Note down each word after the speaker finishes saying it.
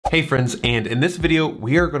Hey friends, and in this video,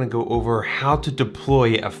 we are going to go over how to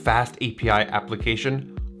deploy a FastAPI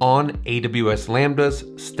application on AWS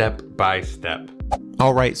Lambdas step by step.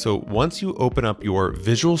 All right, so once you open up your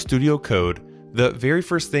Visual Studio Code, the very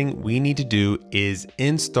first thing we need to do is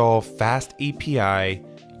install FastAPI,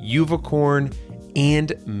 Unicorn,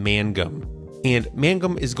 and Mangum. And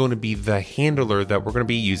Mangum is going to be the handler that we're going to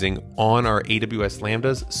be using on our AWS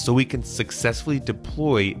Lambdas so we can successfully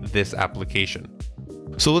deploy this application.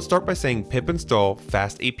 So let's start by saying pip install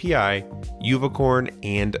FastAPI, Unicorn,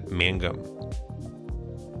 and Mangum.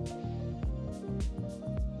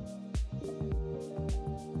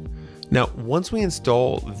 Now, once we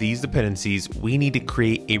install these dependencies, we need to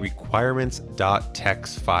create a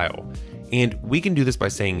requirements.txt file. And we can do this by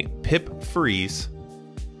saying pip freeze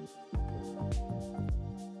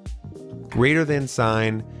greater than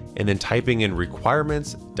sign, and then typing in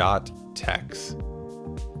requirements.txt.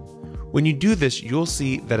 When you do this, you'll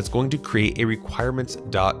see that it's going to create a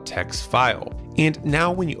requirements.txt file. And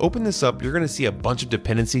now when you open this up, you're going to see a bunch of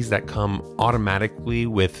dependencies that come automatically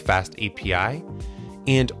with FastAPI.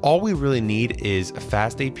 And all we really need is a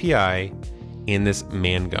FastAPI and this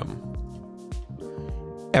Mangum.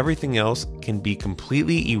 Everything else can be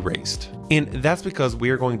completely erased. And that's because we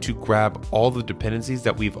are going to grab all the dependencies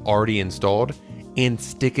that we've already installed and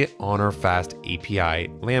stick it on our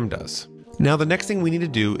FastAPI Lambdas. Now, the next thing we need to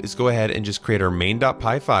do is go ahead and just create our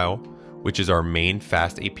main.py file, which is our main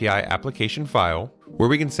FastAPI application file, where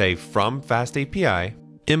we can say from FastAPI,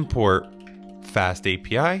 import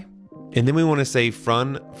FastAPI, and then we want to say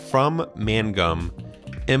from Mangum,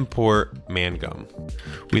 import Mangum.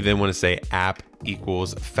 We then want to say app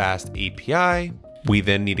equals FastAPI. We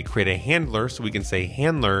then need to create a handler, so we can say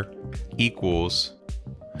handler equals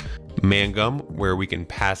Mangum, where we can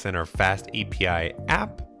pass in our FastAPI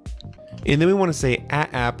app. And then we want to say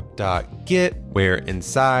app.get, where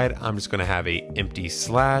inside I'm just going to have a empty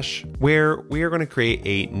slash, where we are going to create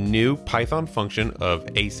a new Python function of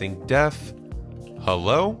async def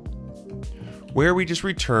hello, where we just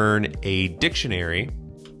return a dictionary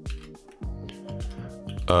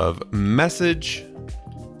of message,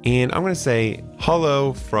 and I'm going to say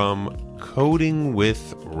hello from coding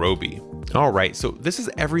with Roby. All right, so this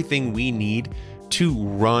is everything we need to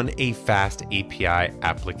run a FastAPI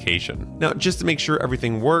application. Now, just to make sure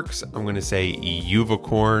everything works, I'm going to say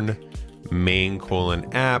Unicorn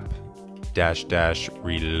main:\app --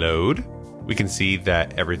 reload. We can see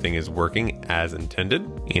that everything is working as intended.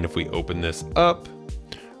 And if we open this up,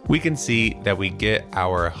 we can see that we get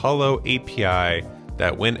our hello API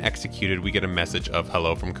that when executed, we get a message of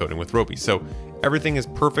hello from coding with Roby. So everything is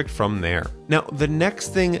perfect from there. Now, the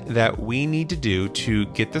next thing that we need to do to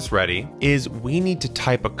get this ready is we need to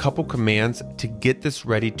type a couple commands to get this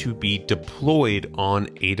ready to be deployed on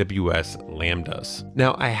AWS Lambdas.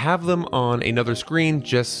 Now, I have them on another screen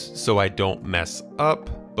just so I don't mess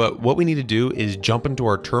up, but what we need to do is jump into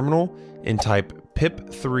our terminal and type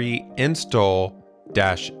pip3 install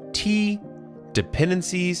 -t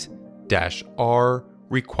dependencies -r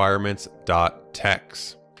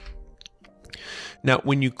requirements.txt. Now,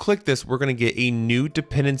 when you click this, we're going to get a new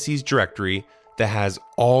dependencies directory that has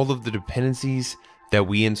all of the dependencies that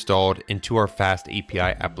we installed into our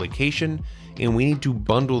FastAPI application. And we need to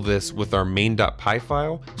bundle this with our main.py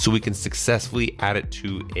file so we can successfully add it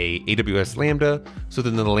to a AWS Lambda, so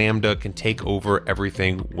then the Lambda can take over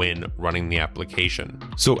everything when running the application.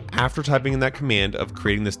 So after typing in that command of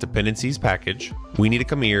creating this dependencies package, we need to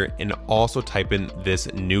come here and also type in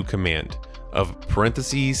this new command of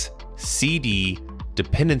parentheses cd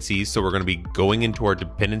dependencies. So we're going to be going into our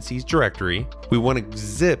dependencies directory. We want to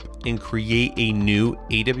zip and create a new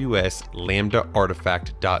AWS Lambda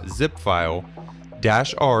artifact.zip file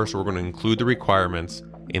 -r. So we're going to include the requirements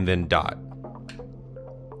and then dot.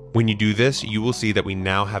 When you do this, you will see that we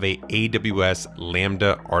now have a AWS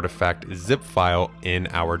Lambda artifact zip file in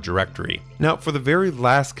our directory. Now, for the very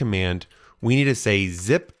last command, we need to say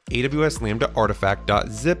zip AWS Lambda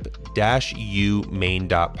artifact.zip -u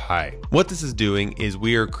main.py. What this is doing is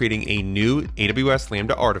we are creating a new AWS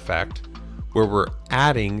Lambda artifact where we're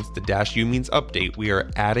adding, the -u means update, we are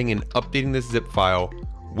adding and updating this zip file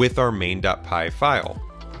with our main.py file.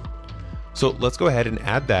 So let's go ahead and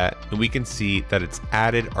add that, and we can see that it's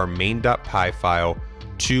added our main.py file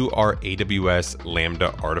to our AWS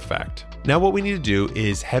Lambda artifact. Now what we need to do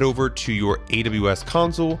is head over to your AWS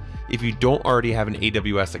console. If you don't already have an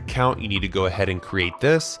AWS account, you need to go ahead and create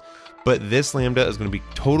this. But this Lambda is going to be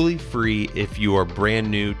totally free if you are brand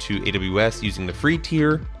new to AWS using the free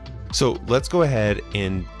tier. So let's go ahead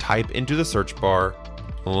and type into the search bar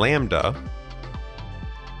Lambda.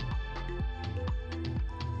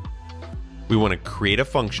 We want to create a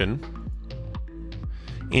function,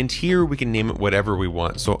 and here we can name it whatever we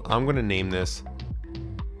want. So I'm going to name this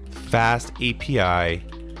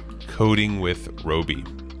FastAPI coding with Roby.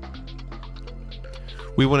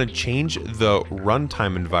 We want to change the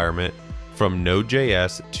runtime environment from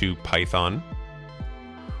Node.js to Python.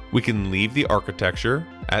 We can leave the architecture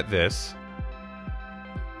at this.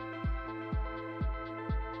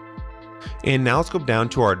 And now let's go down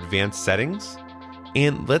to our advanced settings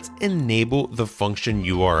and let's enable the function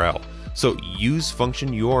URL. So use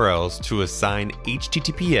function URLs to assign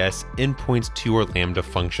HTTPS endpoints to your Lambda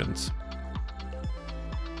functions.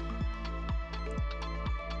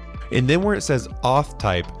 And then where it says auth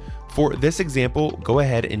type, for this example, go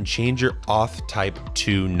ahead and change your auth type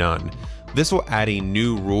to none. This will add a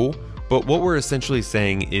new rule, but what we're essentially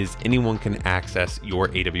saying is anyone can access your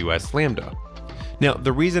AWS Lambda. Now,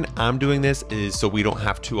 the reason I'm doing this is so we don't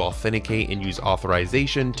have to authenticate and use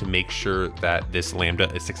authorization to make sure that this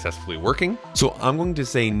Lambda is successfully working. So I'm going to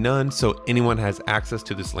say none so anyone has access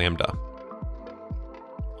to this Lambda.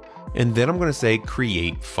 And then I'm going to say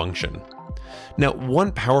create function. Now,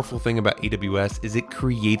 one powerful thing about AWS is it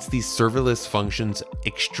creates these serverless functions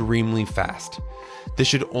extremely fast. This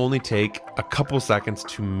should only take a couple seconds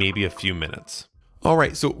to maybe a few minutes. All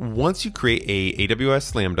right, so once you create a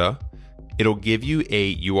AWS Lambda, it'll give you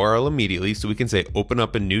a URL immediately, so we can say open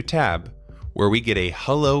up a new tab where we get a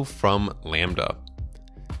hello from Lambda.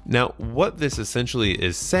 Now, what this essentially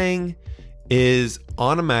is saying is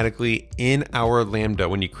automatically in our Lambda,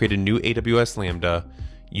 when you create a new AWS Lambda,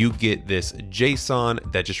 you get this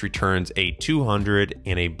JSON that just returns a 200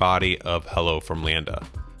 and a body of hello from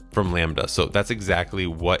Lambda. So that's exactly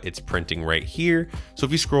what it's printing right here. So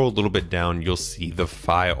if you scroll a little bit down, you'll see the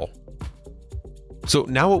file. So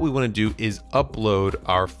now what we want to do is upload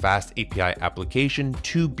our FastAPI application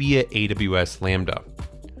to be a AWS Lambda.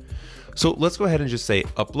 So let's go ahead and just say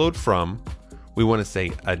upload from. We want to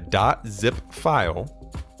say a .zip file.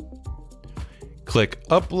 Click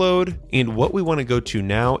upload, and what we want to go to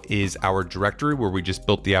now is our directory where we just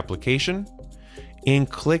built the application, and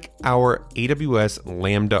click our AWS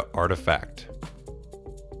Lambda artifact.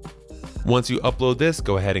 Once you upload this,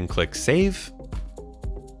 go ahead and click save.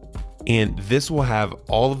 And this will have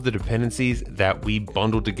all of the dependencies that we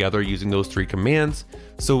bundled together using those 3 commands,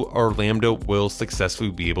 so our Lambda will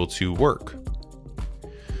successfully be able to work.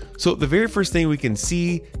 So the very first thing we can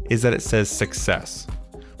see is that it says success.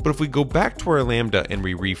 But if we go back to our Lambda and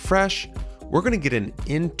we refresh, we're going to get an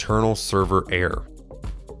internal server error.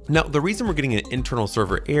 Now, the reason we're getting an internal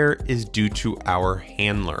server error is due to our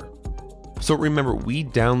handler. So remember, we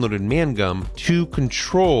downloaded Mangum to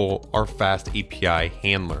control our FastAPI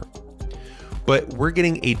handler, but we're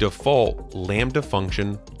getting a default Lambda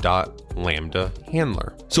function .lambda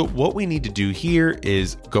handler. So what we need to do here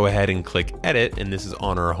is go ahead and click edit, and this is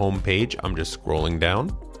on our home page. I'm just scrolling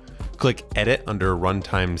down. Click edit under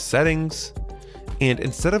runtime settings, and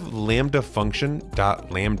instead of Lambda function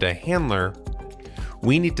 .lambda handler,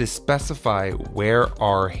 we need to specify where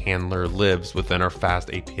our handler lives within our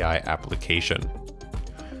FastAPI application.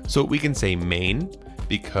 So we can say main,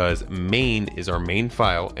 because main is our main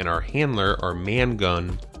file and our handler, our man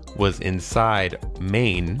gun, was inside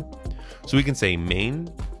main. So we can say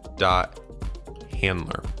main.handler.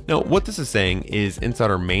 Now what this is saying is inside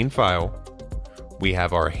our main file, we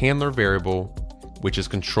have our handler variable, which is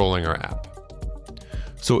controlling our app.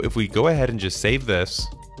 So if we go ahead and just save this,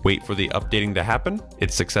 wait for the updating to happen,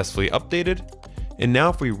 it's successfully updated. And now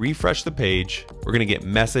if we refresh the page, we're gonna get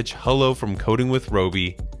message hello from Coding with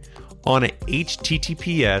Roby on an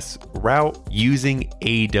HTTPS route using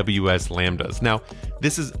AWS Lambdas. Now,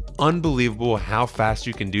 this is unbelievable how fast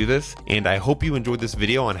you can do this. And I hope you enjoyed this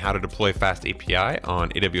video on how to deploy FastAPI on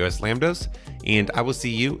AWS Lambdas. And I will see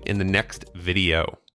you in the next video.